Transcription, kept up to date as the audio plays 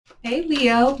Hey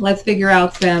Leo, let's figure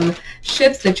out some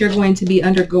shifts that you're going to be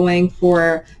undergoing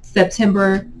for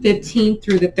September 15th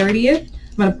through the 30th.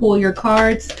 I'm going to pull your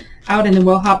cards out and then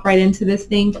we'll hop right into this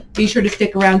thing. Be sure to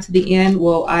stick around to the end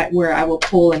where I will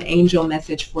pull an angel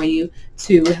message for you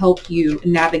to help you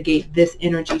navigate this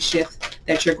energy shift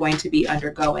that you're going to be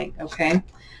undergoing, okay?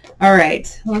 All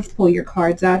right, let's pull your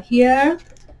cards out here.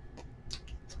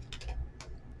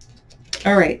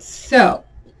 All right, so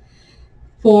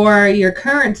for your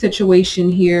current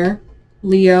situation here,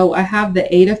 Leo, I have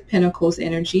the Eight of Pentacles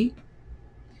energy.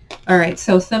 All right,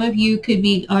 so some of you could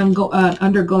be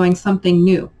undergoing something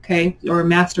new, okay, or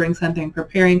mastering something,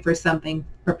 preparing for something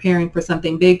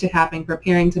big to happen,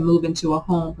 preparing to move into a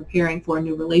home, preparing for a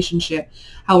new relationship.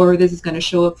 However, this is going to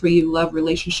show up for you, love,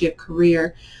 relationship,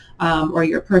 career, or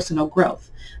your personal growth.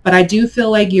 But I do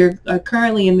feel like you're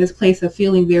currently in this place of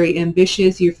feeling very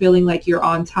ambitious. You're feeling like you're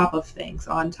on top of things,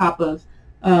 on top of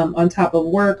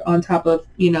work, on top of,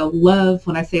 love.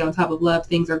 When I say on top of love,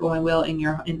 things are going well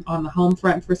on the home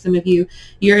front for some of you.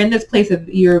 You're in this place of,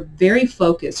 you're very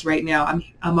focused right now.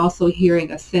 I'm also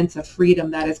hearing a sense of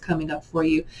freedom that is coming up for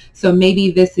you. So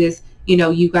maybe this is,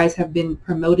 you guys have been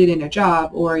promoted in a job,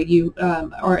 or you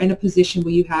are in a position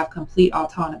where you have complete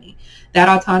autonomy. That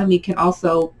autonomy can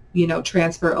also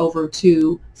transfer over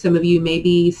to some of you may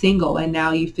be single and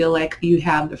now you feel like you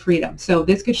have the freedom. So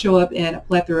this could show up in a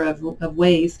plethora of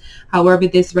ways. However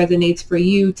this resonates for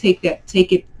you, take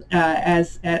it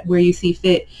as where you see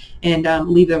fit, and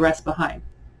leave the rest behind.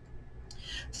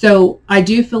 So I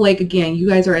do feel like, again, you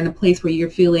guys are in a place where you're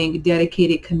feeling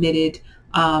dedicated, committed,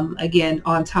 again,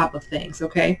 on top of things.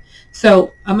 Okay,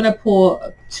 so I'm going to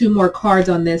pull two more cards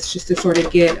on this just to sort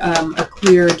of get a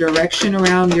clear direction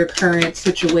around your current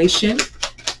situation.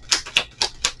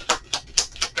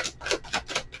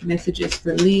 Messages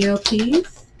for Leo,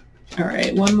 please. All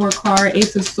right, one more card,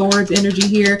 Ace of Swords energy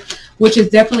here, which is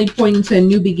definitely pointing to a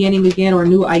new beginning again, or a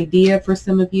new idea for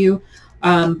some of you.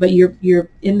 But you're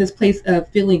in this place of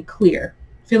feeling clear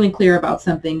about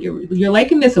something. You're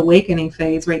like in this awakening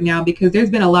phase right now, because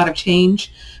there's been a lot of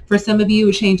change for some of you,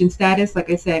 a change in status, like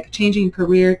I said, changing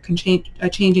career,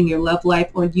 changing your love life,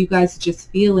 or you guys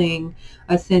just feeling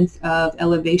a sense of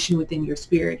elevation within your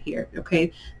spirit here.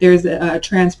 Okay, there's a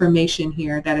transformation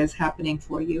here that is happening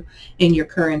for you in your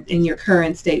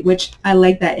current state, which I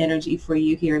like that energy for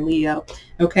you here, Leo.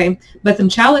 Okay, but some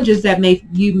challenges that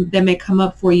may come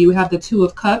up for you. Have the Two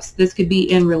of Cups. This could be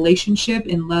in relationship,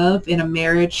 in love, in a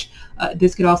marriage.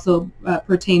 This could also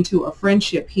pertain to a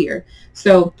friendship here.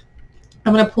 So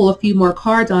I'm going to pull a few more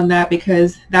cards on that,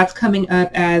 because that's coming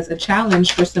up as a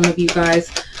challenge for some of you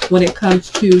guys when it comes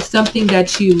to something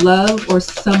that you love or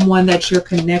someone that you're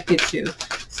connected to.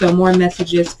 So more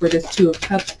messages for this Two of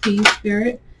Cups, please,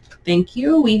 Spirit. Thank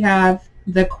you. We have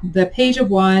the Page of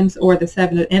Wands, or the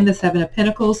Seven of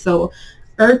Pentacles. So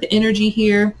Earth energy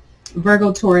here,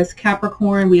 Virgo, Taurus,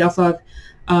 Capricorn. We also have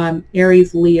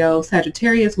Aries, Leo,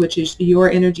 Sagittarius, which is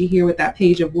your energy here with that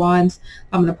Page of Wands.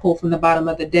 I'm going to pull from the bottom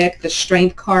of the deck the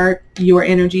Strength card, your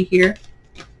energy here.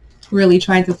 Really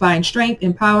trying to find strength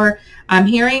and power. I'm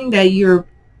hearing that you're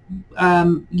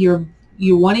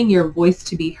wanting your voice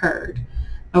to be heard.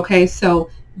 Okay, so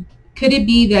could it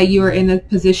be that you're in a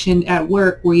position at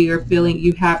work where you're feeling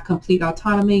you have complete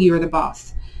autonomy, you're the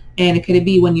boss? And could it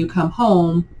be when you come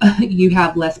home, you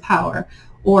have less power?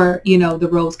 Or, the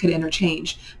roles could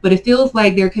interchange. But it feels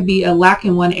like there could be a lack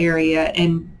in one area,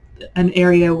 and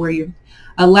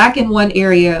a lack in one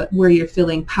area where you're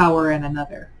feeling power in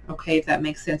another. Okay, if that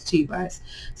makes sense to you guys.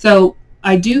 So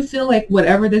I do feel like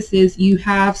whatever this is, you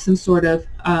have some sort of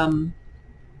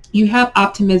you have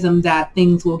optimism that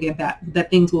things will get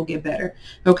better.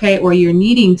 Okay, or you're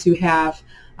needing to have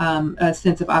a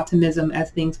sense of optimism as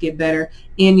things get better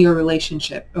in your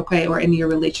relationship, okay, or in your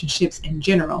relationships in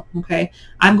general. Okay,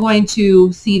 I'm going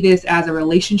to see this as a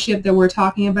relationship that we're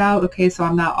talking about. Okay, so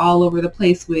I'm not all over the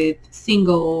place with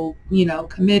single,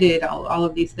 committed, all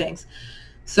of these things.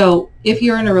 So if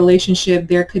you're in a relationship,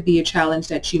 there could be a challenge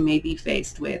that you may be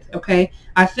faced with. Okay,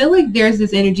 I feel like there's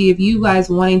this energy of you guys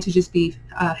wanting to just be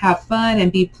have fun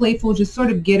and be playful, just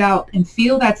sort of get out and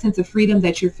feel that sense of freedom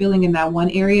that you're feeling in that one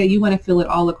area. You want to feel it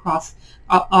all across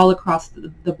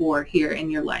the board here in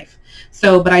your life.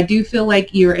 So, but I do feel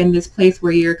like you're in this place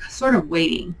where you're sort of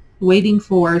waiting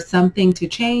for something to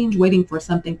change, waiting for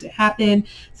something to happen.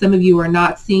 Some of you are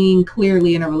not seeing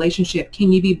clearly in a relationship.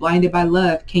 Can you be blinded by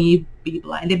love? Can you be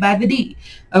blinded by the D?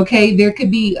 Okay, there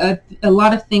could be a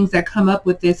lot of things that come up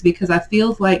with this, because it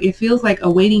feels like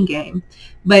a waiting game.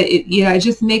 But it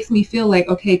just makes me feel like,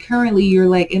 okay, currently you're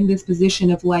like in this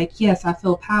position of like, yes, I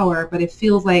feel power, but it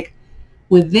feels like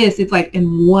with this, it's like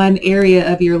in one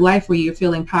area of your life where you're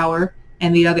feeling power,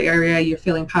 and the other area you're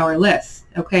feeling powerless.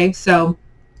 Okay, so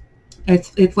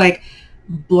it's like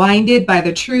blinded by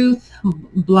the truth,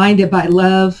 blinded by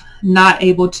love, not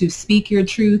able to speak your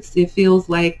truths. It feels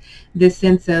like this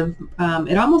sense of,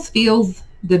 it almost feels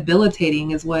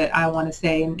debilitating is what I want to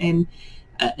say, and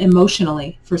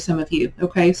emotionally for some of you.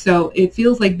 Okay, so it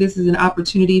feels like this is an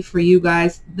opportunity for you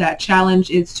guys. That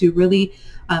challenge is to really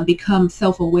become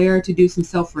self-aware, to do some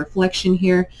self-reflection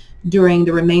here during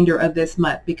the remainder of this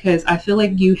month, because I feel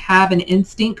like you have an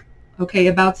instinct, okay,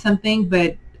 about something,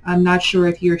 but I'm not sure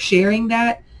if you're sharing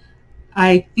that.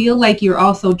 I feel like you're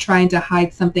also trying to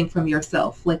hide something from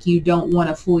yourself, like you don't want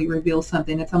to fully reveal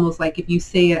something. It's almost like if you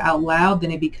say it out loud,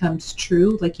 then it becomes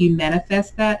true, like you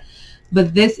manifest that.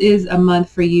 But this is a month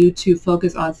for you to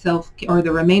focus on self, or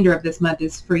the remainder of this month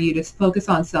is for you to focus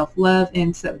on self-love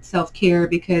and self-care,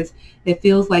 because it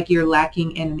feels like you're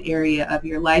lacking in an area of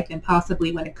your life, and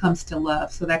possibly when it comes to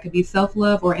love. So that could be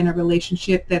self-love, or in a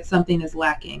relationship that something is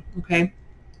lacking. Okay.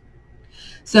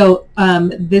 So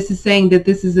this is saying that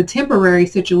this is a temporary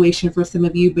situation for some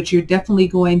of you, but you're definitely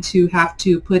going to have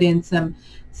to put in some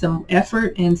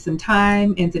effort and some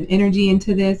time and some energy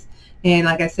into this. And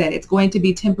like I said, it's going to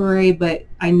be temporary, but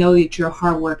I know that your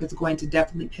hard work is going to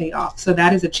definitely pay off. So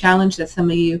that is a challenge that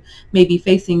some of you may be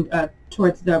facing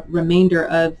towards the remainder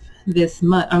of this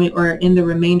month, or in the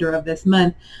remainder of this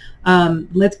month.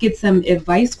 Let's get some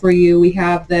advice for you. We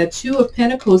have the Two of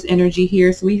Pentacles energy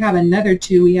here. So we have another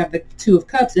two. We have the Two of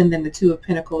Cups and then the Two of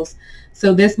Pentacles.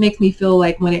 So this makes me feel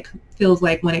like when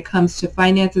it comes to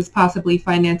finances, possibly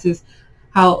finances,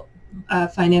 how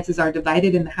finances are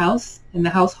divided in the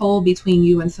household between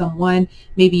you and someone.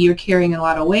 Maybe you're carrying a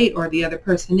lot of weight, or the other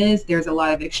person is. There's a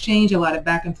lot of exchange, a lot of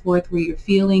back and forth, where you're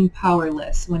feeling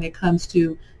powerless when it comes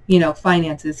to,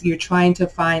 finances. You're trying to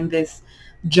find this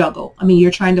juggle.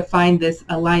 You're trying to find this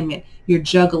alignment. You're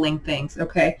juggling things.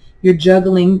 Okay. You're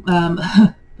juggling,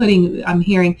 putting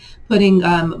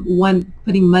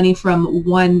money from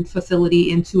one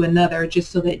facility into another, just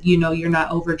so that you're not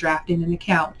overdrafting an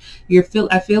account.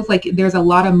 I feel like there's a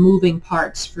lot of moving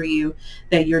parts for you,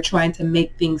 that you're trying to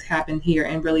make things happen here,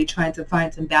 and really trying to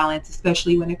find some balance,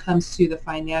 especially when it comes to the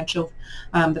financial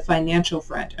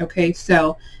front. Okay,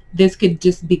 so this could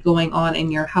just be going on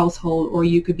in your household, or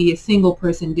you could be a single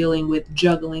person dealing with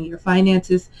juggling your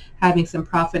finances, having some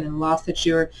profit and loss that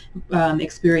you're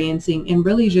experiencing, and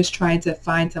really just trying to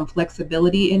find some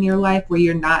flexibility in your life where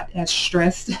you're not as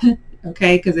stressed.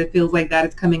 Okay, because it feels like that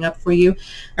is coming up for you.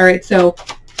 All right, so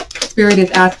Spirit is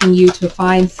asking you to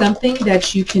find something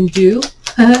that you can do.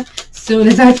 Soon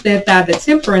as I said that, the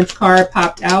Temperance card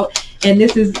popped out, and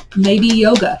this is maybe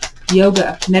yoga,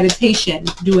 meditation,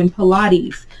 doing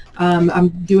Pilates. I'm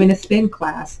doing a spin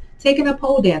class, taking a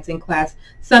pole dancing class,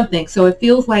 something. So it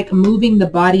feels like moving the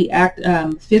body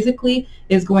physically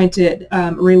is going to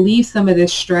relieve some of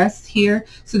this stress here,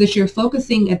 so that you're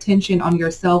focusing attention on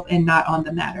yourself and not on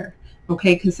the matter.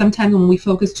 Okay, because sometimes when we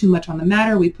focus too much on the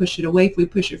matter, we push it away. If we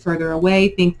push it further away,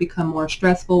 things become more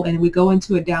stressful, and we go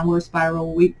into a downward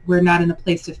spiral. We're not in a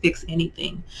place to fix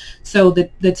anything. So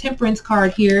the Temperance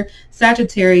card here,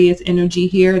 Sagittarius energy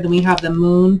here. Then we have the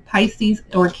Moon, Pisces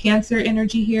or Cancer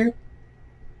energy here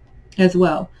as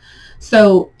well.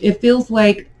 So it feels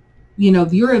like,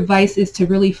 your advice is to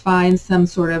really find some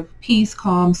sort of peace,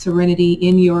 calm, serenity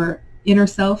in your inner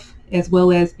self, as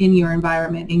well as in your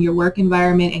environment, in your work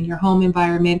environment, in your home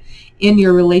environment, in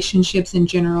your relationships in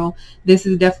general. This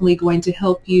is definitely going to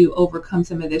help you overcome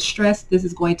some of this stress. This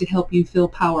is going to help you feel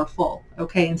powerful,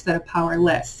 okay, instead of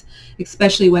powerless,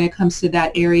 especially when it comes to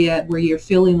that area where you're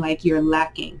feeling like you're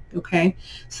lacking, okay?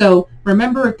 So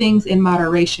remember things in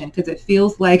moderation, because it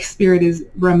feels like Spirit is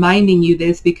reminding you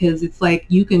this, because it's like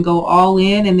you can go all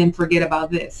in and then forget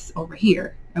about this over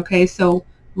here, okay? So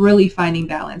really finding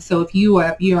balance. So if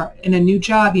you're in a new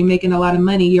job, you're making a lot of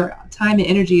money, your time and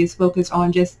energy is focused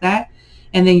on just that,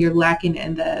 and then you're lacking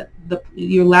in the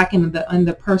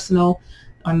personal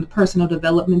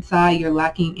development side. You're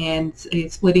lacking in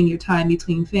splitting your time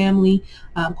between family,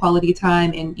 quality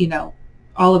time, and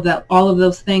all of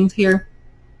those things here.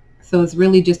 So it's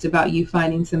really just about you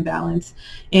finding some balance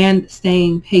and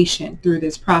staying patient through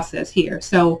this process here.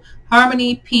 So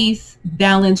Harmony, peace,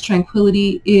 balance,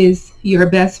 tranquility is your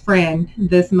best friend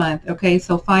this month. Okay,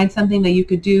 so find something that you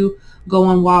could do. Go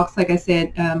on walks. Like I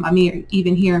said, I'm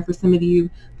even hearing for some of you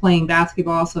playing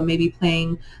basketball, so maybe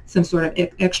playing some sort of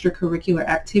extracurricular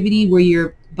activity where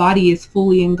your body is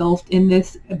fully engulfed in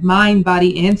this, mind,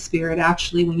 body, and spirit.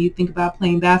 Actually, when you think about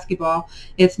playing basketball,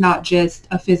 it's not just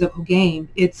a physical game.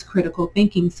 It's critical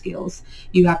thinking skills.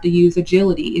 You have to use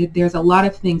agility. There's a lot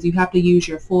of things. You have to use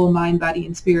your full mind, body,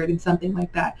 and spirit in something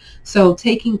like that. So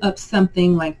taking up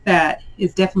something like that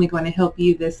is definitely going to help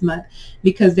you this month,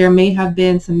 because there may have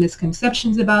been some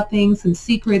misconceptions about things, some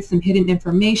secrets, some hidden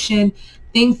information,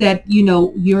 things that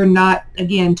you're not,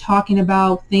 again, talking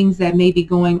about, things that may be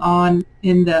going on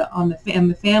in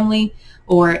the family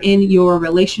or in your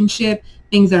relationship,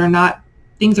 things are not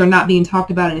being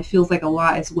talked about, and it feels like a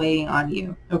lot is weighing on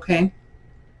you. Okay,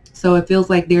 so it feels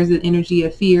like there's an energy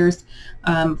of fears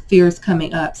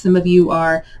coming up. Some of you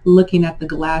are looking at the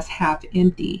glass half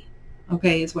empty.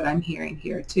 Okay, is what I'm hearing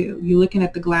here too. You're looking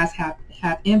at the glass half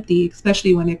empty,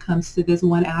 especially when it comes to this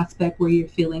one aspect where you're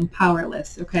feeling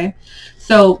powerless. Okay,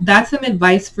 so that's some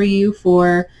advice for you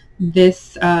for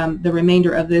this the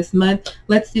remainder of this month.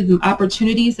 Let's see some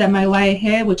opportunities that might lie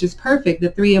ahead, which is perfect.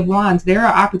 The Three of Wands. There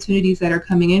are opportunities that are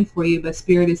coming in for you, but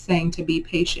Spirit is saying to be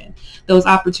patient. Those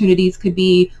opportunities could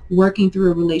be working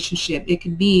through a relationship. It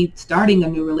could be starting a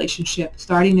new relationship,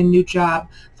 starting a new job,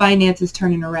 finances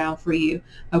turning around for you.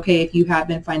 Okay, if you have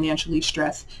been financially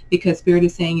stressed, because Spirit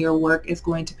is saying your work is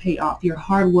going to pay off. Your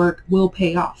hard work will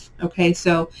pay off. Okay,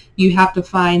 so you have to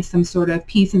find some sort of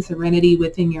peace and serenity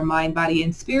within your mind, body,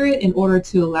 and spirit in order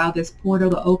to allow this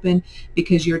portal to open,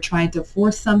 because you're trying to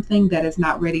force something that is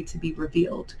not ready to be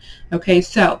revealed. Okay,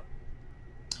 so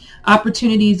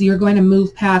opportunities, you're going to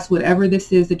move past whatever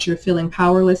this is that you're feeling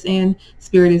powerless in.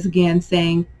 Spirit is again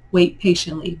saying, wait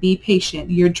patiently, be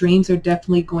patient. Your dreams are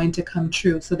definitely going to come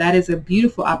true. So that is a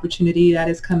beautiful opportunity that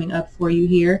is coming up for you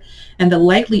here. And the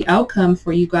likely outcome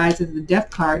for you guys is the Death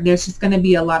card. There's just going to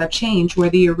be a lot of change,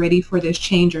 whether you're ready for this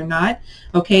change or not.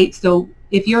 Okay, so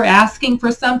if you're asking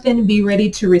for something, be ready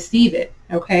to receive it.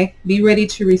 Okay, be ready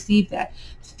to receive that.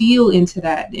 Feel into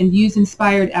that and use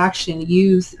inspired action.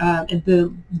 Use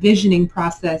the visioning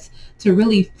process to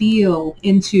really feel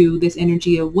into this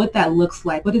energy of what that looks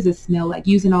like. What does it smell like?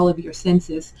 Using all of your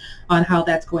senses on how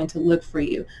that's going to look for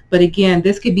you. But again,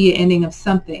 this could be an ending of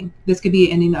something. This could be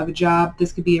an ending of a job.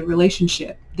 This could be a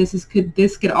relationship. This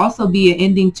could also be an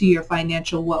ending to your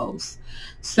financial woes.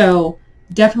 So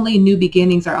definitely new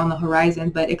beginnings are on the horizon,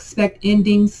 but expect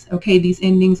endings. Okay, these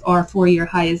endings are for your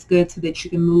highest good so that you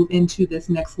can move into this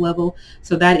next level.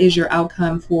 So that is your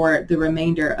outcome for the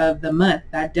remainder of the month.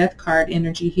 That Death card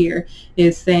energy here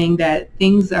is saying that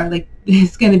things are like,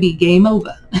 it's going to be game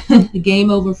over.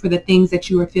 Game over for the things that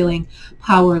you are feeling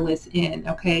powerless in.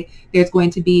 Okay, there's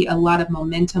going to be a lot of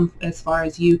momentum as far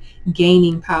as you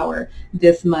gaining power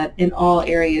this month in all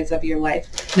areas of your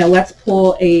life. Now let's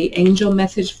pull a angel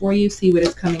message for you, see what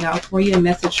is coming out for you. A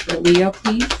message for Leo,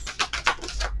 please.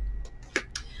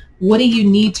 What do you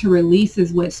need to release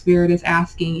is what Spirit is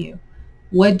asking you.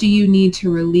 What do you need to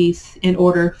release in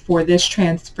order for this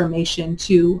transformation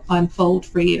to unfold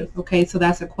for you? Okay, so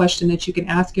that's a question that you can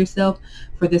ask yourself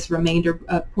for this remainder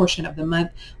portion of the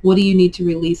month. What do you need to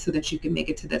release so that you can make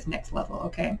it to this next level?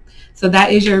 Okay, so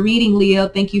that is your reading, Leo.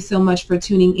 Thank you so much for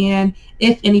tuning in.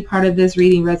 If any part of this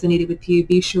reading resonated with you,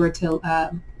 be sure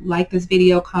to like this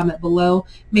video, comment below.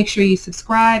 Make sure you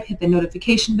subscribe, hit the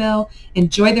notification bell.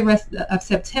 Enjoy the rest of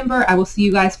September. I will see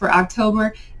you guys for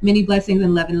October. Many blessings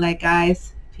and love and light,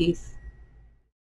 guys. Peace.